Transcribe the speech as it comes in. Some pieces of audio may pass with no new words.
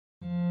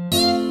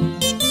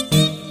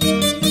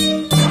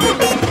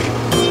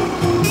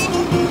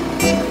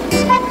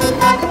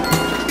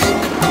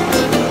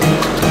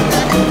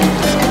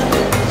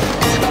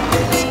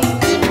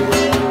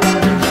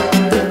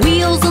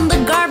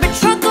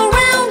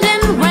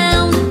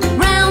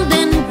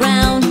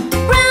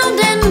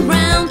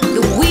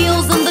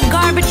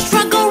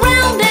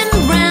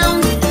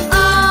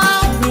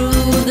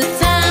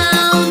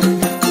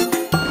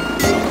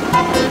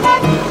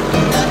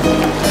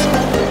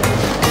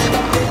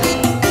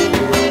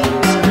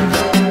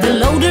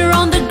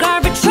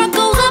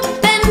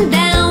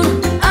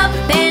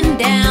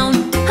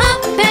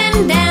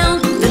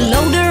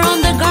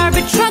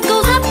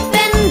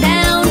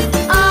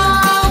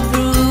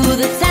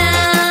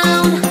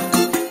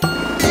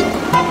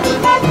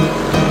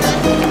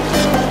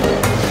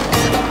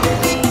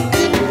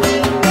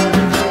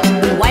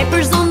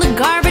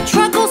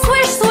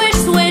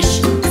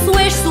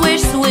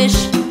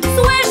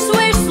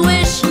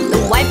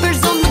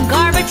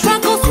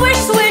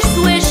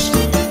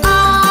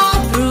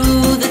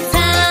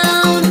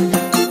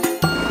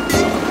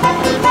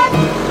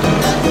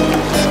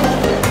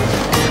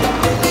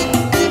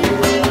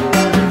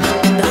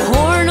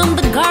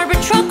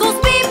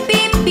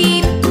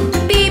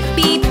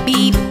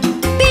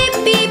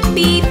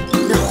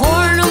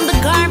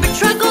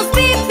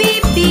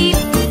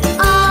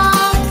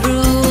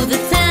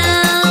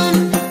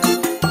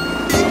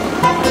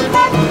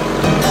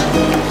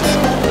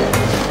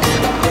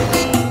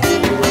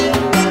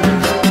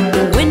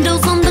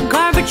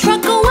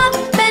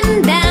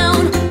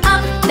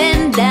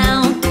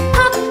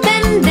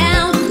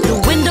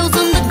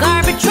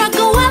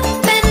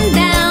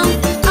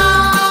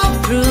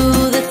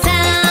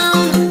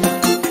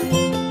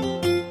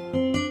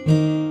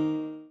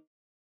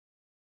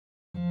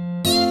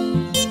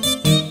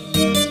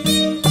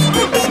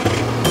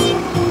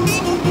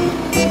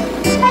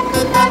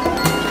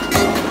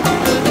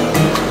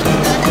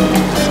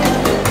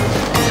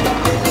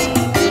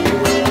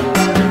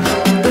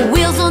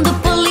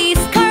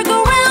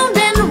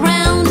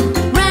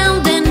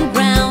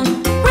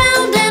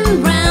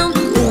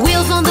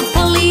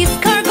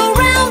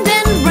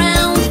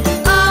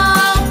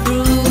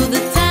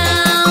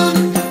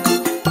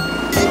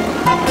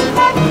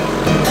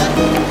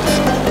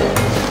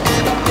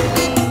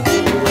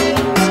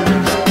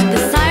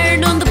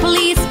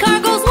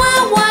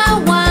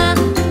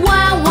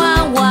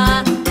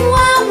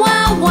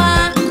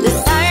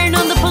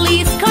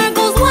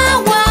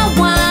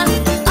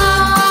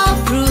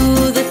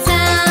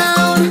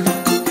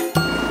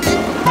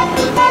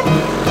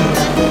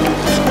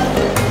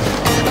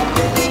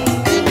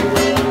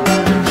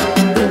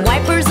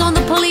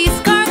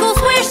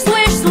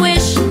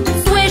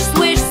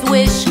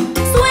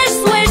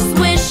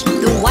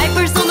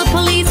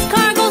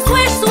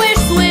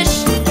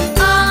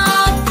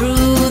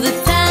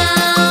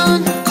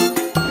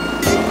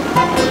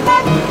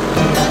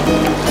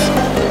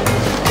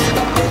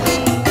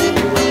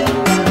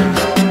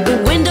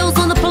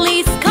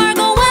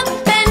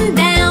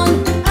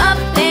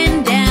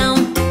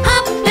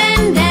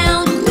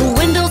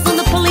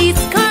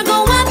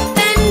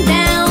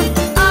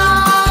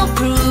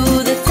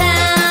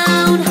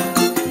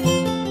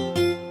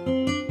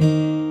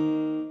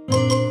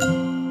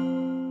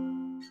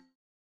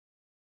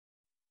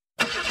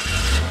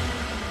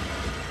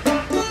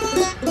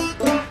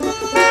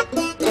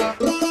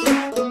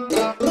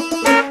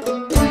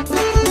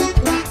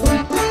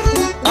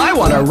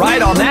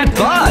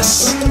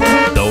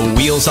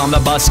wheels on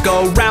the bus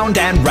go round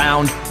and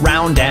round,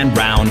 round and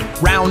round,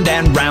 round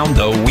and round.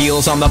 The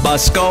wheels on the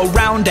bus go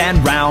round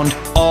and round,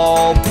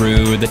 all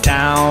through the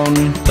town.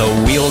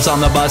 The wheels on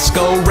the bus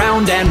go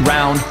round and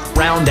round,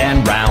 round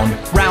and round,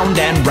 round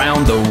and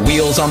round. The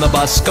wheels on the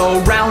bus go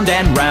round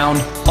and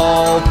round,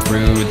 all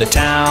through the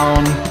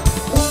town.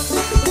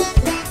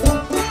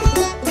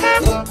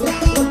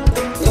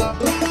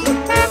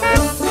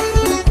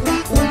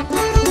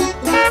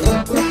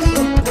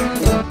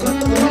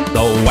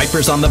 The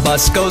wipers on the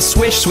bus go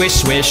swish, swish,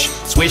 swish,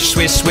 swish,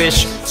 swish,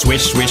 swish,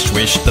 swish, swish,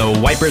 swish. The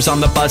wipers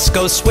on the bus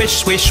go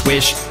swish, swish,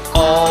 swish,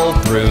 all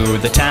through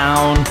the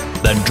town.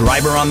 The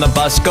driver on the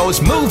bus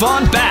goes move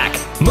on back,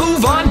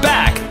 move on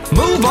back,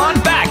 move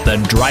on back. The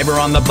driver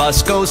on the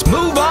bus goes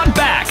move on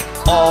back,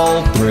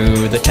 all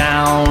through the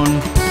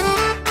town.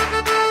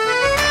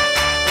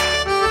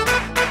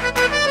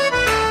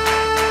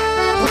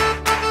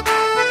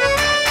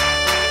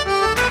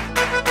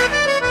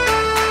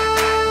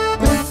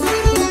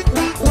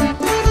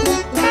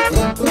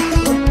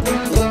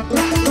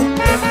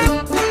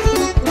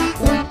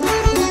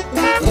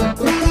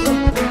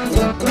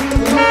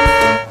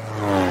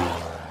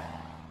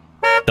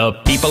 The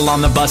people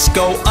on the bus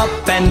go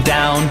up and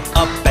down,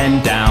 up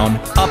and down,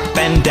 up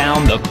and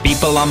down. The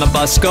people on the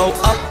bus go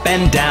up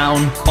and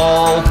down,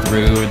 all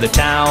through the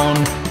town.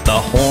 The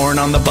horn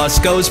on the bus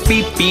goes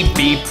beep, beep,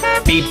 beep,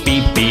 beep,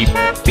 beep, beep,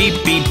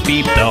 beep, beep,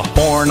 beep. The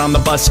horn on the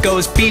bus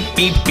goes beep,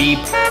 beep, beep,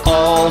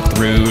 all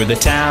through the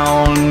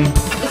town.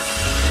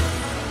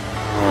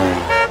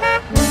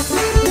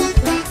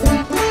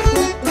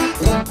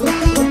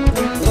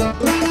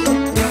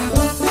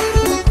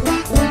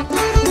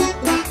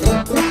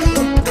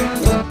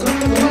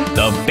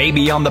 The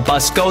baby on the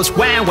bus goes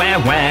wah, wah,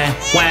 wah,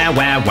 wah,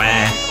 wah,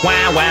 wah,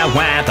 wah, wah,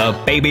 wah.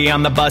 The baby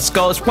on the bus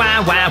goes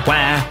wah, wah,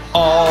 wah,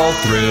 all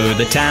through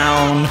the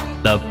town.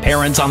 The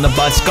parents on the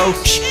bus go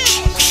shh,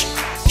 shh,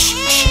 shh,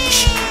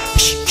 shh,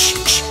 shh,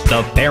 shh, shh.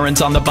 The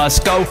parents on the bus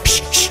go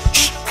shh, shh,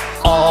 shh,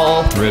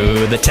 all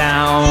through the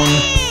town.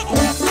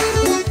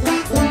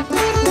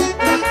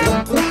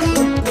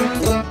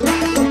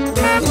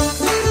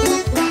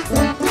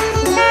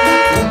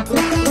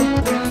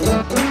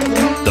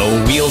 The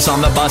wheels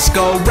on the bus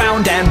go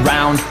round and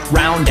round,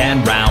 round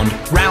and round,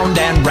 round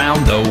and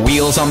round. The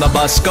wheels on the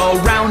bus go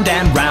round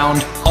and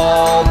round,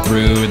 all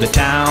through the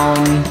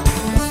town.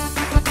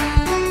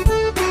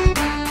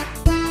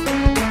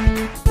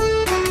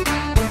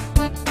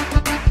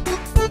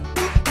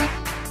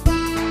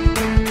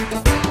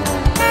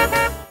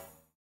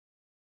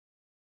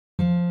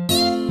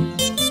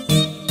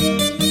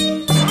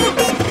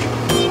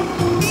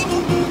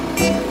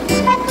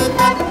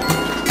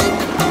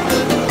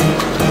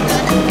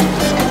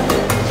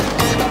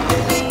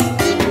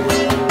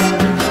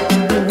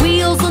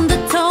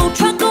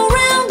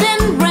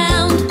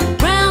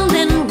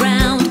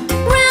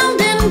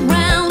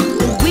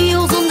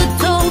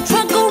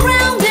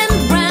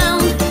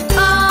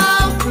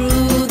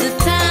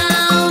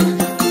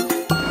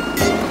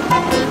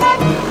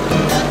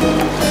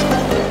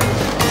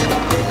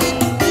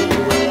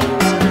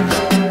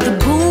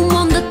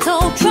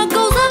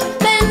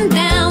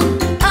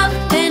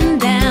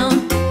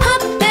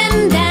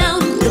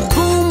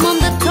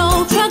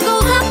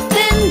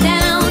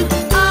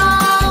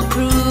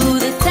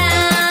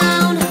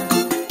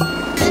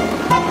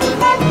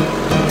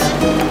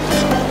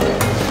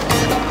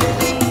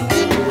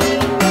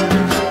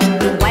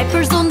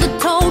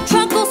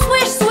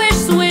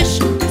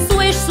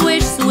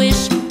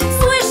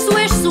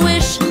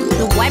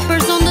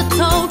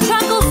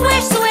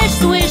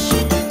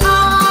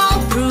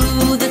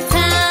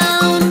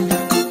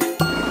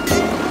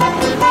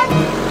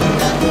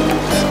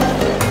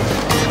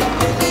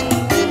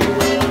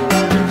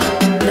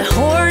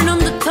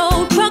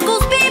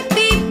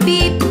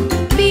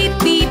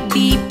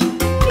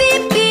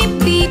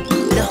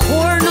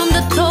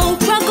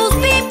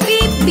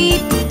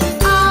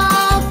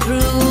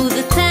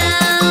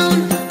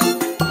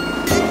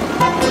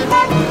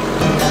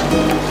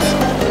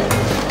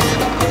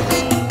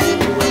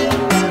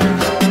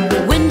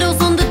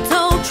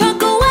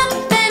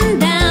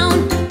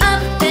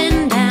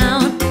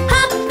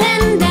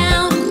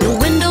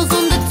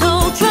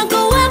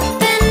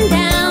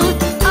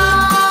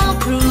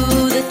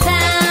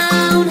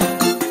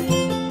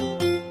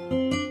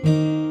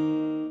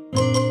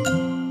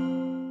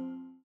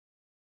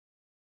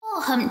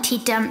 Humpty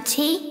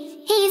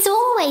Dumpty, he's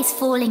always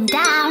falling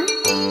down.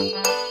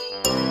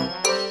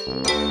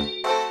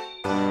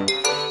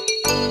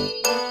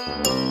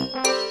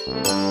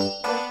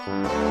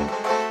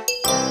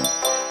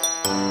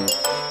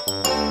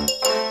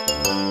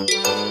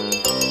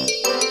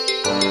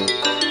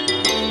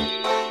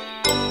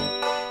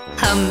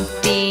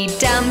 Humpty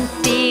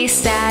Dumpty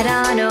sat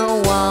on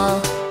a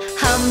wall.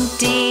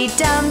 Humpty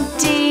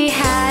Dumpty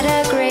had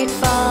a great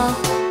fall.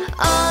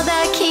 All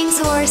the king's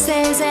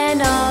horses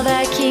and all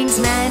the king's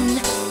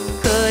men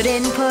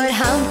couldn't put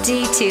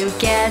Humpty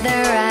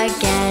together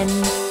again.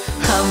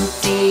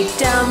 Humpty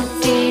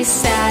Dumpty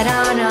sat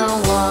on a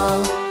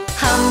wall.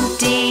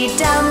 Humpty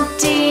Dumpty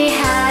Dumpty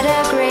had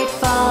a great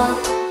fall.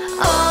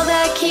 All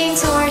the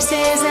king's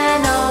horses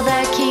and all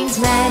the king's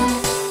men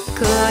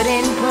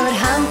couldn't put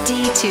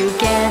Humpty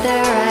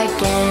together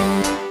again.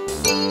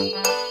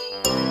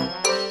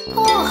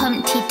 Poor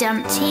Humpty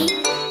Dumpty,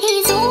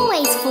 he's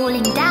always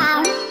falling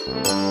down.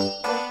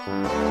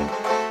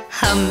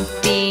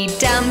 Humpty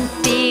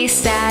Dumpty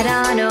sat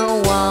on a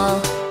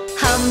wall.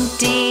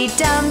 Humpty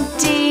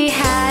Dumpty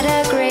had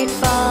a great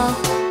fall.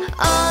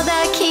 All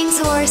the king's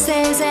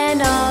horses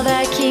and all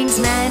the king's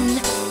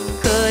men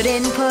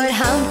couldn't put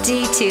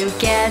Humpty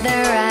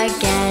together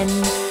again.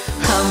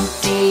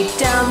 Humpty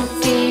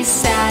Dumpty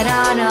sat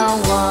on a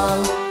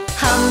wall.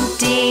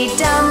 Humpty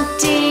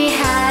Dumpty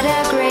had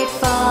a great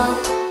fall.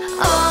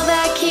 All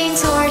the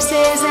king's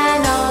horses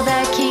and all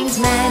the king's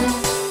men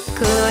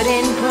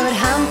couldn't put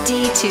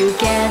Humpty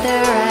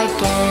together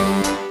again.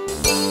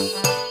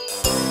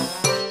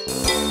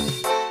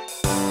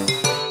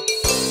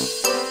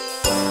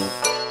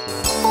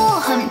 Poor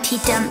Humpty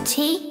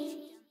Dumpty.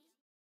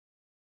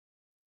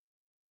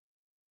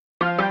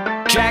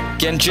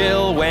 Jack and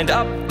Jill went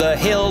up the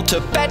hill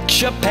to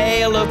fetch a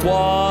pail of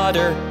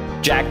water.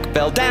 Jack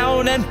fell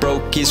down and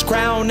broke his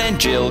crown, and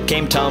Jill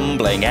came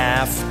tumbling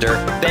after.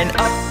 Then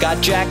up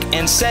got Jack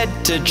and said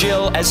to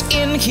Jill, as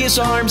in his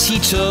arms he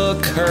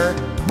took her,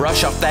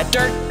 brush off that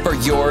dirt, for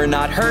you're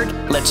not hurt.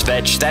 Let's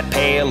fetch that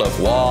pail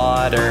of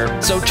water.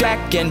 So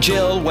Jack and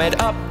Jill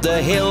went up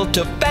the hill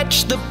to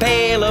fetch the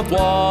pail of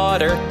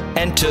water,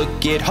 and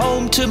took it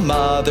home to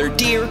Mother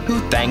dear, who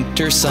thanked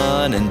her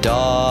son and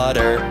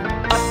daughter.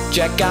 Up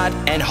Jack got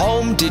and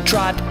home did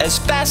trot as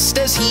fast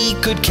as he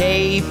could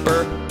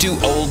caper, to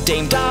old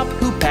Dame Dob,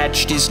 who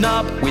patched his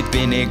knob with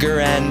vinegar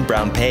and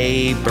brown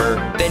paper.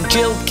 Then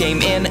Jill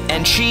came in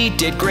and she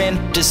did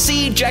grin to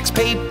see Jack's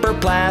paper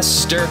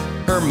plaster.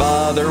 Her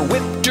mother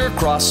whipped her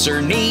across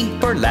her knee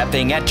for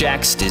laughing at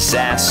Jack's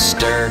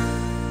disaster.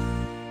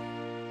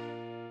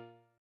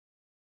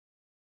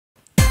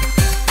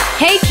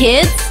 Hey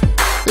kids,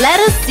 let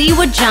us see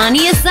what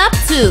Johnny is up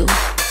to.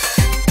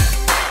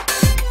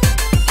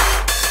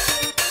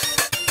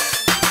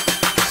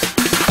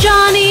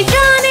 Johnny,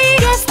 Johnny,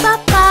 yes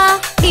papa,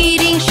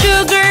 eating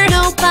sugar,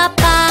 no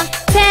papa,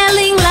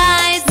 telling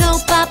lies, no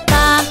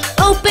papa,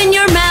 open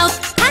your mouth,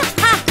 ha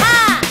ha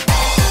ha.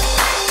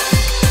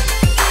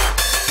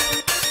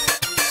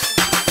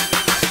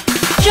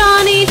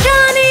 Johnny,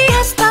 Johnny,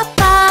 yes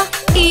papa,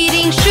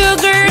 eating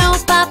sugar, no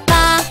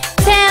papa,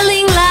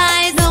 telling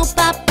lies, no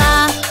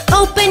papa,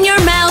 open your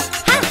mouth,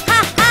 ha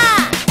ha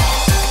ha.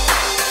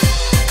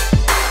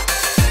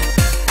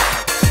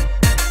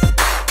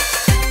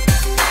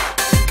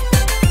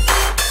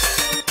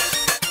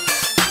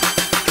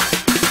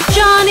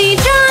 Johnny,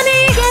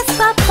 Johnny, yes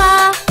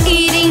papa,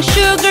 eating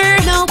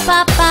sugar, no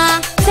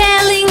papa,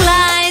 telling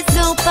lies,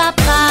 no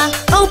papa,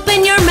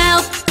 open your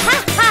mouth, ha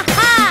ha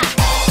ha.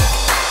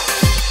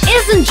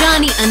 Isn't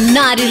Johnny a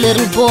naughty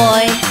little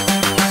boy?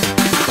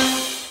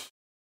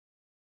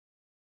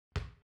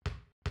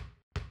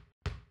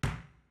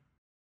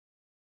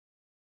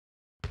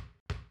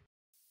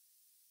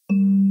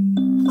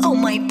 Oh,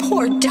 my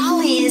poor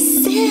Dolly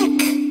is sick.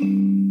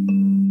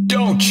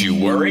 Don't you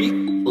worry,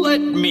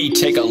 let me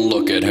take a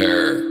look at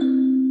her.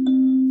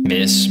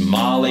 Miss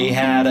Molly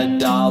had a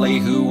dolly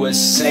who was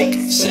sick,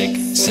 sick,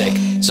 sick.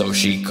 So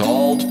she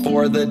called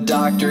for the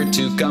doctor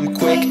to come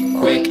quick,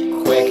 quick,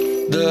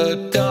 quick.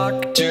 The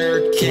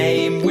doctor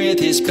came with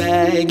his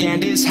bag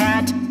and his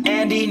hat,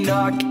 and he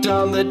knocked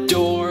on the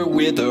door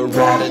with a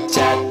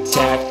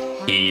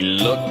rat-a-tat-tat. He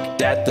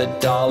looked at the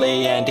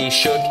dolly and he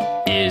shook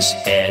his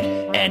head,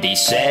 and he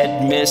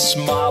said, Miss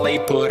Molly,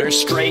 put her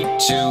straight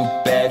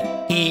to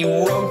bed. He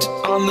wrote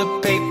on the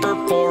paper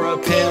for a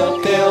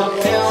pill, pill,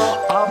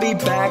 pill. I'll be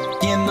back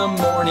in the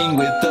morning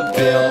with the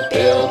pill,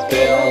 pill,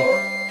 pill.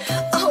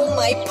 Oh,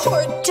 my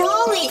poor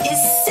Dolly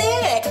is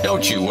sick.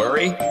 Don't you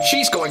worry,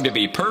 she's going to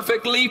be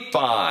perfectly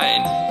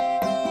fine.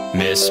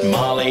 Miss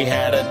Molly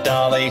had a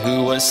dolly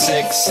who was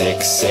sick,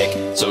 sick,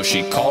 sick. So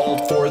she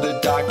called for the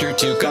doctor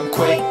to come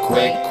quick,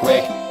 quick,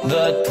 quick.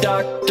 The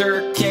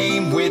doctor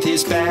came with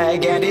his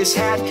bag and his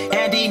hat,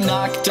 and he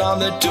knocked on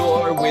the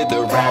door with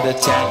a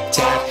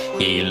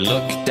rat-a-tat-tat. He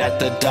looked at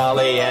the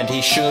dolly and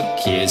he shook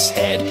his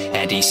head,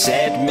 and he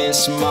said,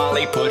 Miss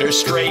Molly, put her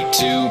straight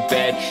to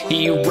bed.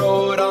 He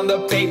wrote on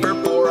the paper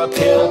for a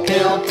pill,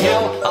 pill,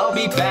 pill. I'll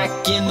be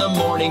back in the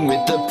morning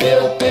with the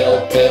pill,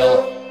 pill,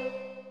 pill.